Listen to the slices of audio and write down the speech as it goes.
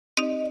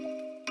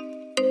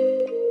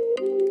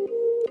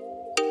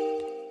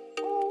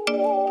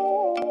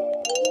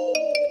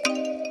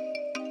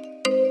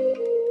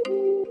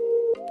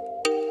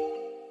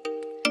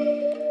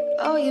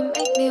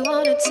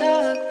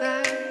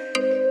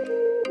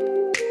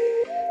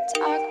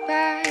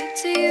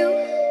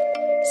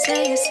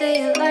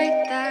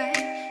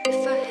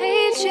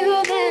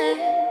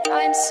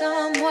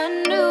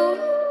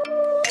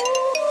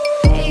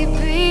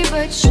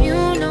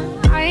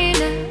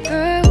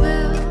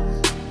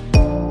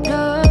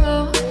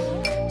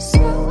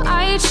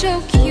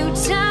choke you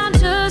down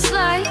just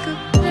like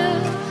a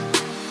pill.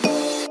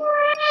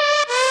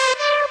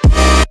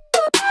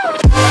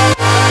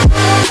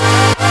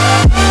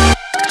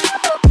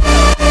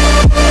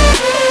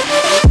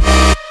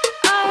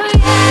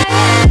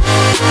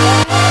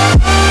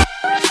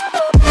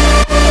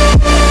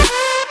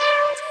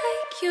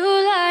 Take you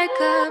like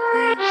a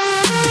pill.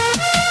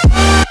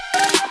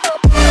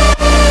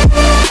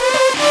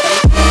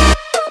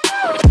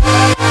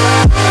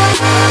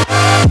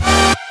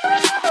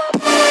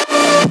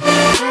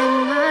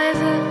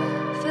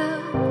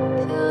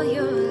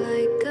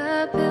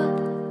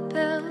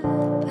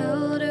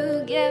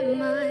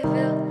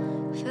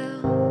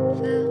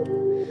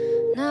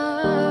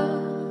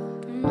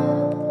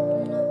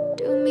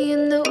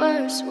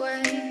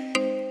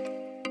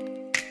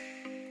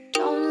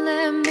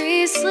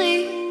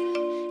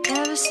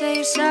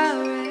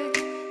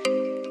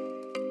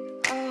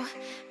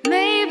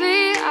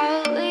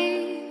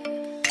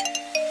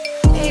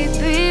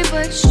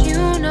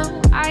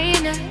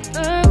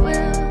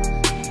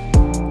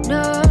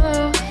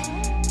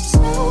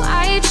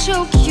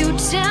 Choke you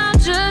down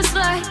just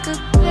like a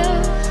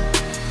pill.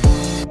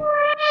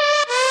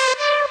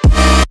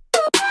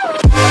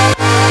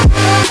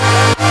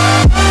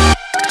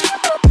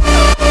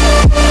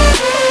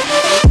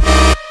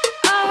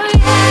 Oh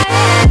yeah.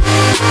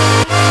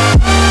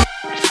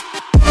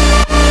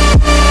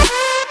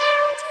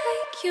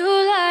 Take you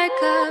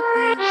like a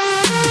pill.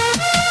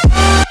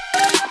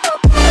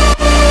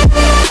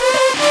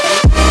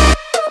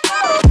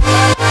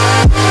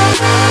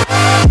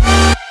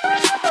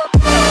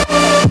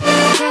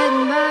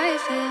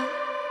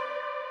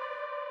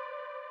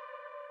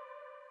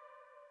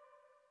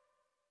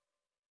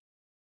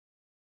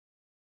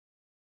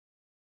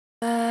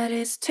 But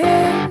it's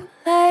too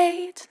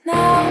late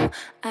now.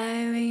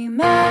 I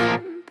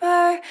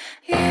remember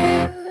you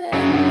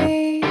and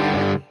me,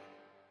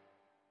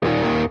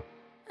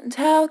 and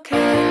how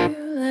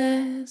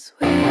careless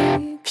we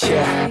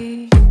could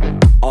be.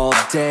 All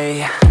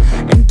day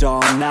and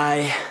all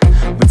night,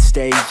 we'd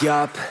stay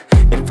up,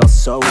 it felt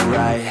so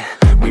right.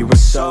 We were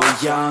so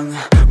young,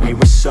 we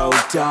were so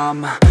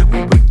dumb.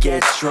 We would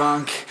get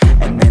drunk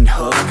and then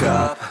hook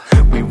up.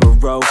 We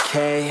were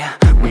okay,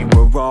 we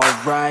were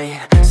alright,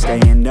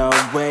 staying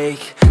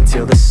awake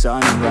till the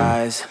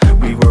sunrise.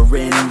 We were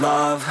in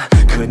love,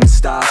 couldn't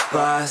stop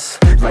us,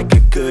 like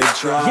a good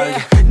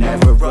drug,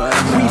 never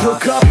enough. We'd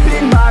hook up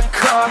in my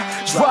car,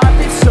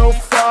 drive it so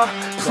far,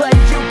 play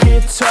your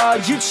guitar,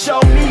 you'd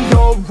show me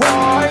your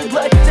art.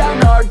 Let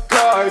down our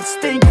guards,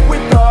 think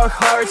with our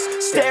hearts,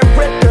 stare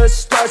at the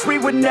stars. We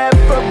were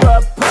never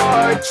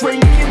apart,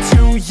 drinking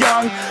too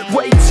young,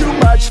 way too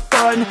much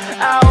fun,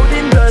 out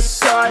in the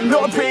sun,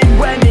 open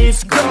when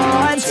it's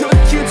gone.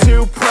 Took you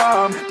to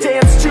prom,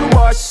 dance to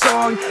our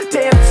song,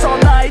 dance all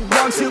night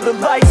long till the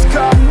lights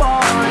come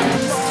on.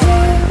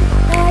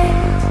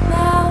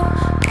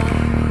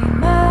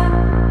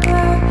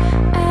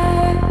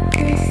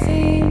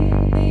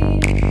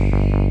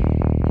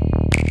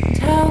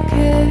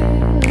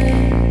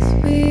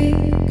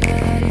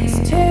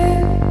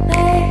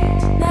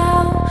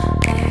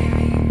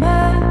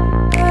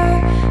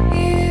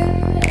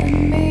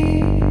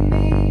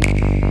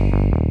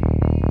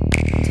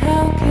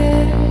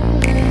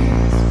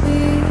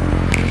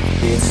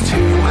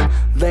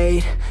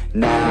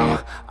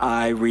 Now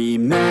I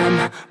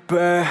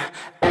remember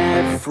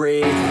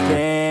everything,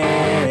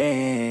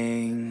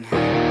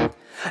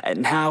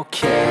 and how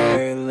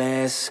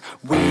careless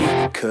we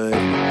could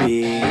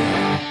be,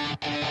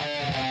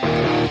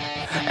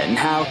 and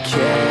how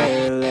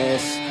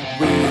careless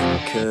we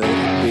could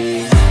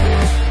be,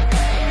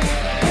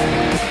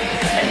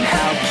 and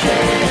how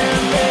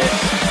careless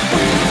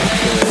we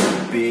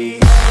could be.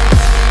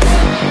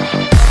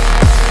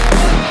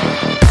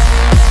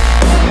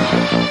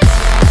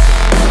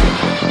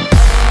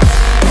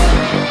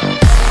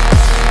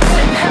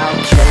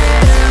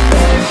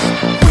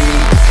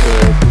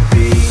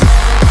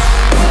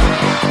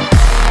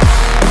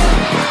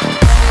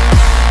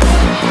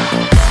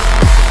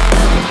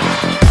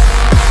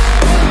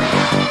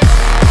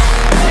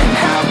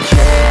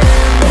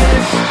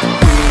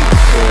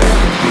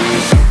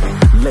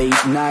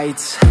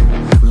 Nights,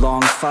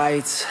 long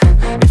fights,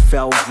 it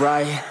felt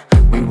right,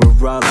 we were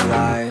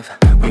alive.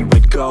 We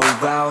would go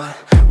out,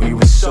 we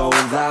were so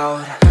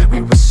loud,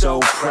 we were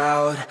so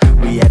proud,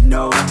 we had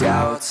no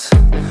doubts.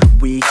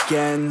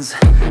 Weekends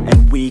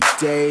and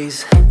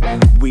weekdays,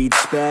 we'd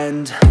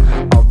spend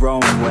our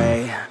own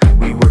way.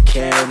 We were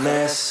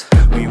careless,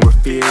 we were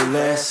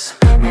fearless,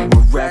 we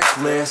were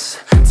reckless,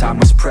 time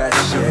was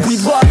precious. We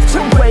loved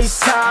to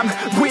waste time,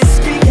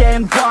 whiskey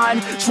and wine,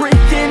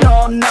 drinking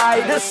all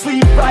night,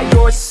 asleep by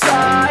your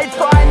side.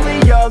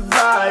 Finally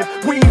alive,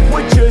 we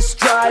would just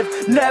drive,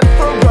 never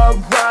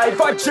arrive.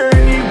 Our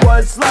journey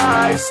was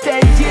live,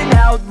 staying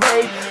out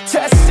late,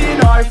 testing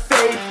our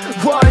fate,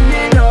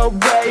 running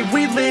away.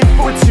 We live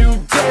for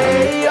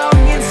today, young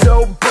and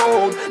so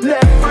bold,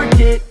 never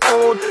get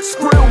old.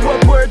 Screw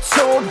what we're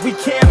told, we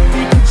can't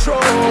be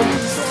controlled.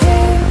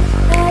 Too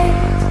late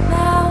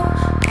now,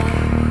 I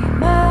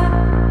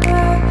remember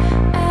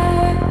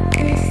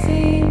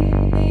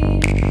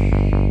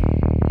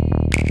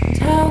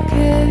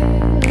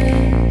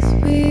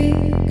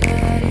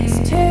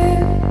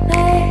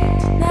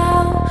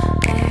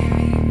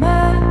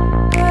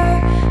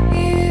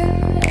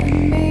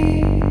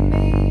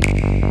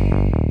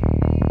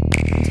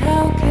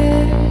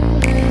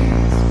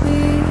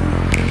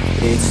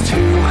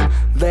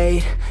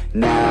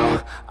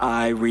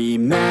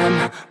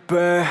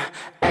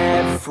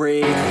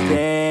everything,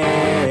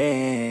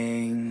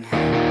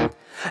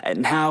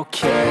 and how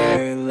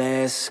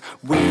careless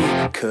we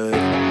could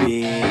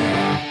be,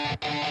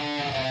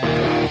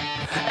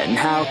 and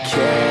how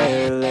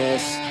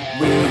careless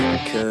we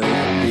could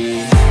be,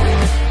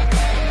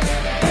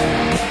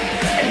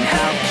 and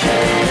how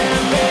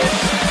careless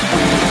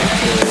we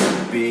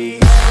could be.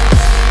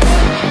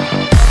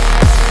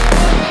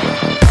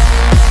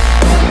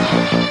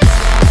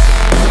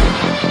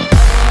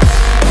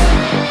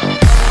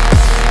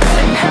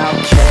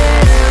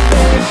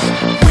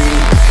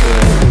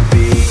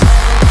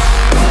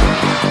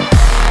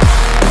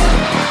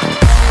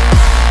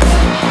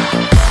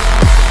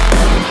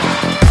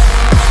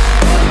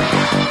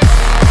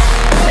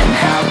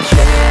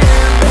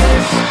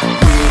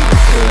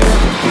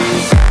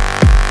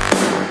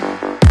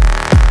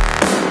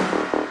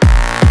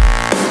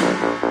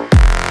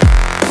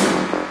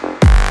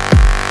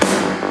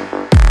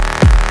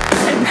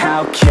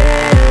 How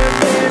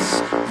careless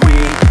we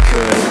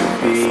could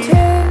be. It's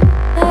too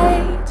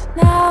late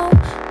now.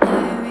 I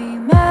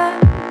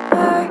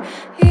remember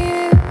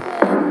you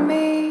and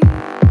me,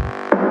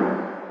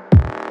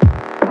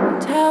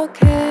 and how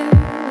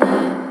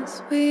careless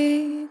we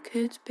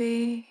could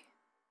be.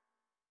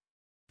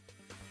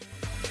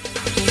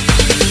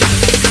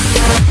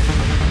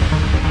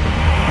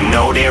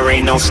 No, there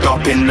ain't no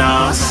stopping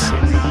us.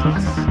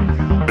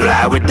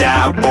 Fly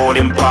without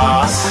boarding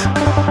pass.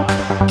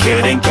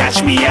 Couldn't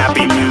catch me, I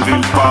be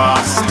moving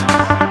fast.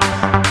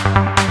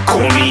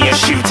 Call me a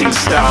shooting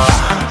star.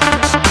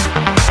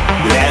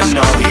 Let 'em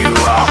know who you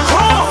are.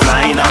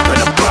 Flying up in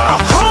a bar.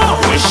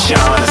 Wish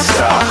on a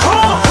star.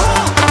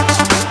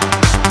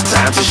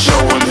 Time to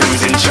show 'em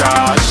who's in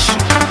charge.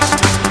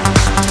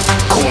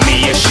 Call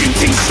me a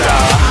shooting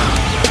star.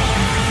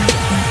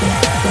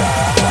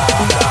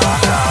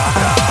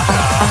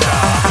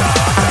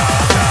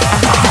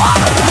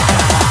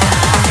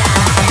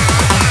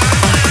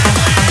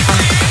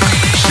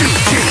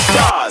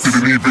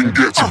 Didn't even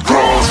get to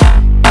cross.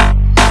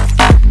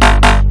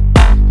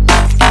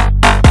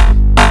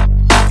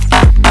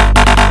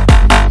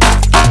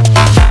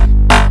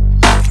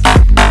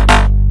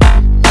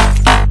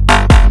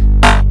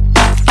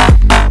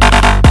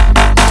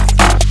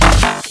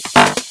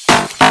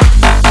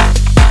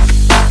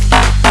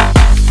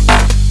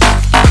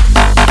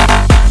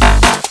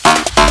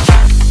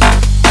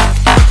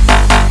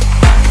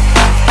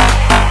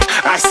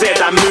 I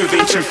said I'm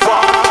moving too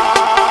far.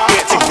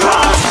 Get to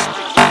glass.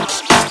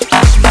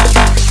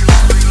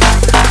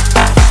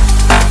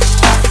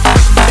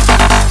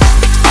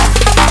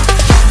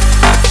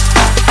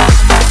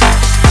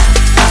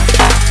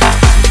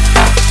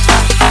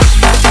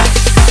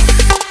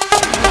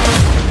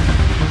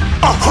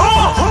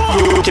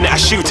 Looking at a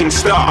shooting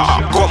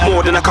star. Got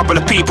more than a couple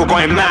of people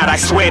going mad, I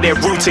swear they're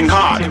rooting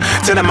hard.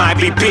 Tell them I'd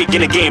be big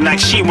in the game like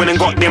she went and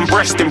got them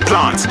breast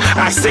implants.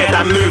 I said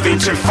I'm moving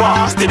too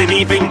fast, didn't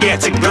even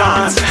get a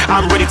glance.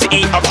 I'm ready to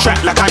eat up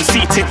track like I'm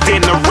seated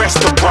in a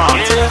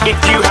restaurant. If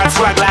you had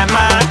swag like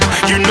mine,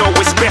 you know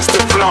it's best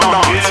to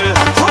flaunt.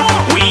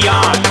 We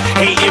aren't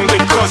hating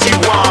because you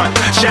aren't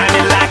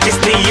shining like it's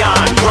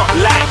neon, rock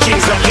like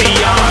kings of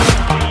Leon.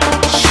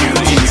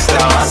 Shooting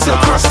stars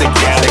across the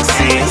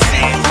galaxy.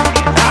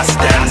 I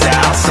stand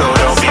out, so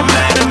don't be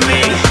mad at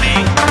me.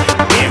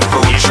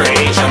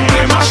 Infiltrate, I'm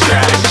with my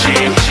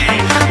strategy.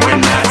 When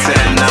I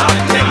turn up,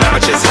 then I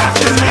just have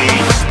to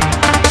leave.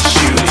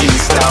 Shooting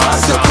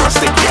stars across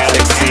the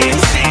galaxy.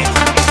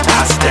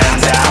 I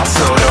stand out,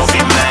 so don't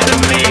be mad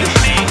at me.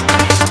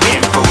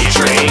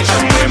 Infiltrate,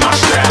 I'm with my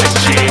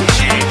strategy.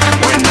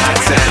 When I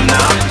turn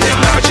up, then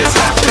I just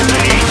have to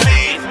leave.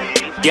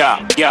 Yeah,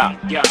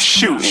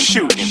 shooting.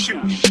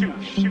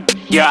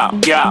 Yeah,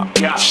 shooting.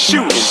 Yeah,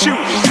 shooting.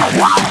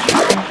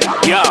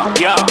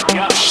 Yeah,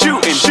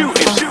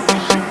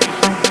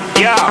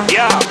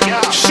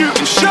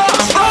 shooting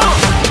shots.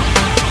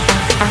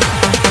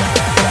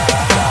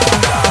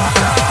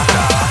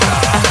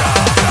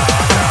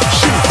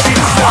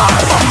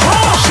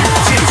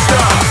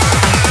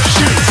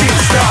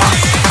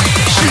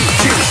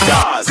 Shooting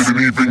stars.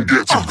 Didn't even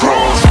get to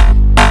cross.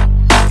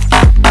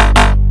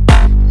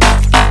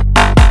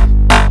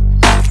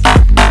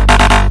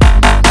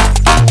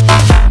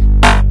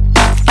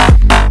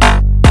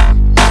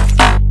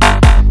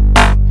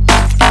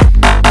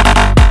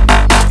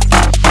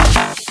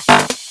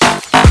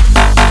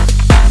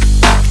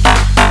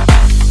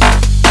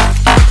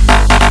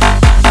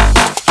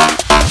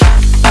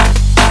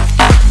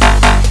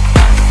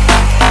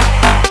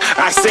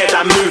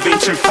 I'm moving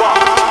too far.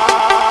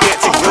 Get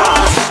to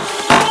glass.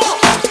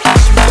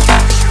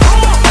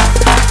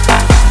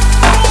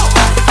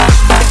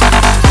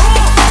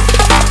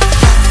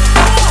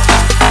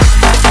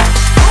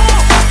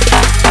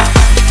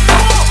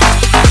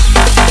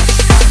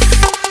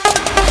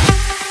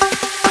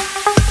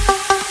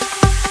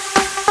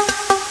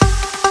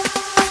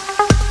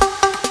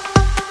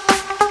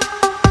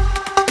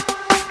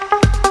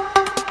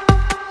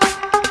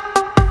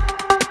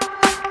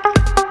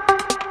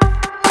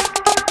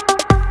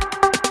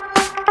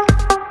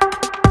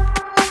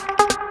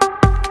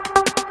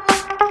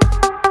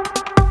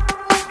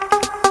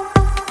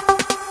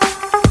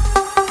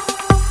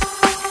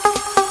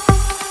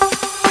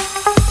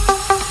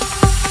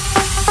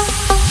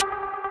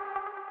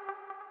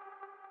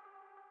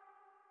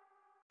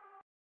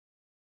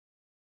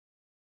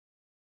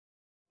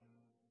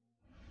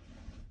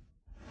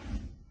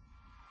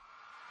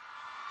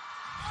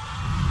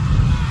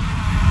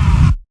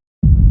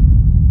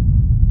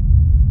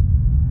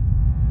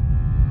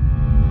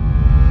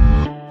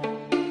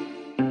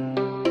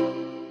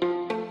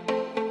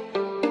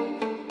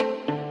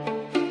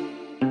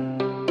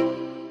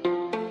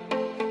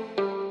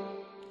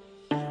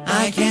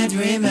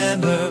 can't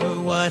remember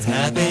what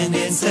happened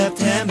in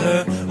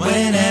September,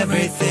 when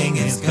everything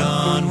is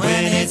gone,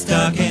 when it's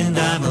dark and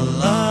I'm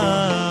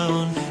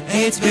alone.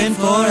 It's been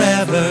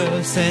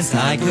forever since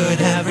I could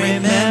have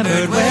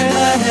remembered where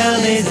the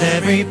hell is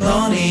every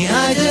pony.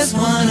 I just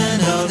wanna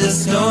know the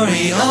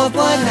story of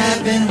what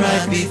happened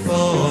right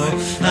before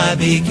I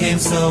became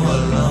so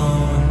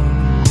alone.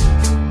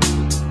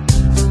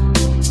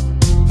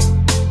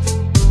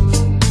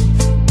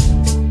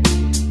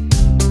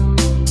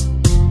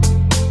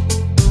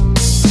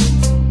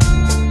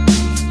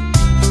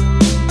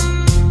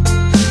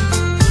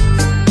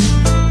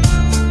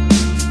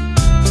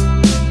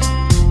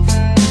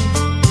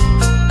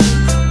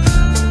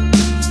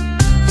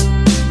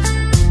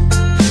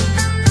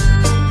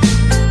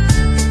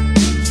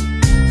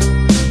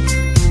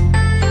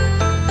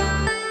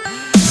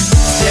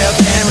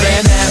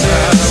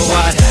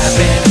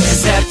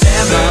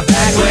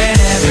 Back when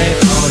every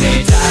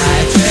pony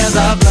died, trails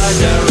of blood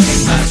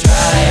during my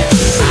tribe.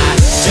 I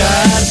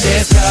just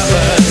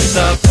discovered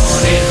the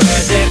ponies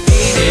were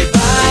defeated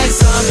by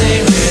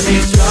something really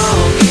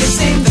strong. It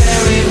seemed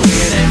very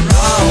weird and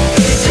wrong.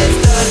 It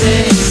just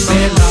doesn't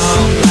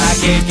belong,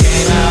 like it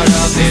came out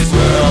of this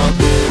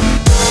world.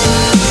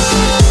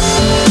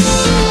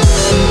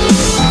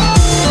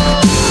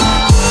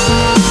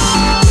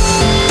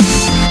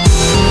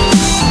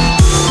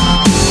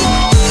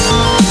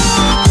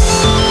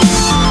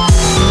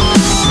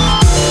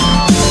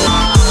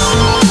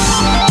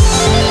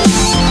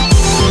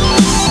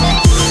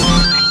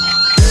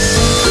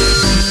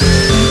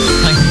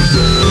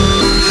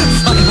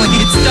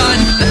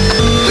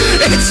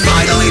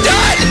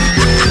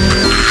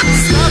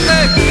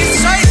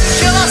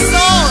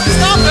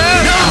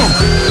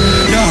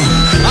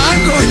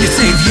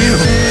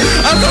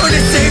 I'm going to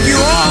save you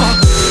all!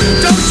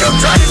 Don't you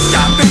try to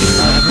stop me!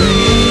 I've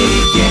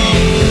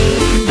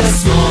regained a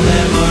small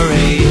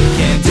memory,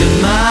 came to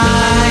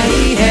my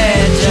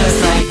head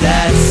just like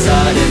that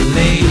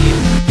suddenly.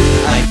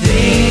 I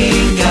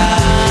think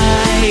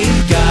I've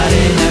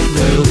gotten a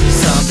clue.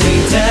 Something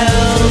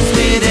tells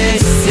me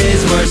this is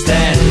worse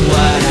than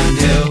what I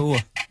knew.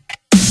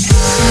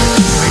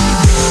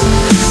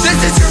 This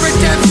is your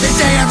redemption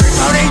day,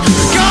 everybody!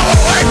 Go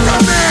away from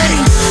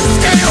me!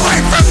 Stay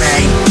away from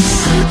me!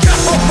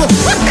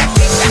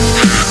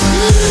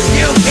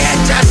 You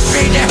can't touch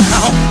me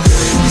now!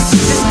 You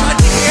see this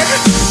button here?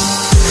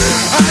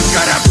 I'm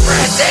gonna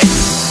press it!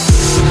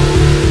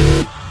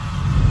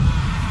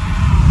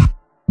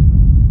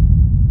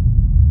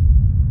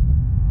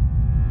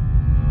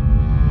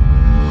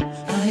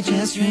 I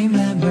just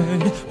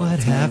remembered what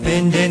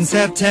happened in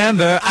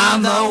September.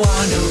 I'm the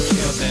one who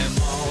killed them.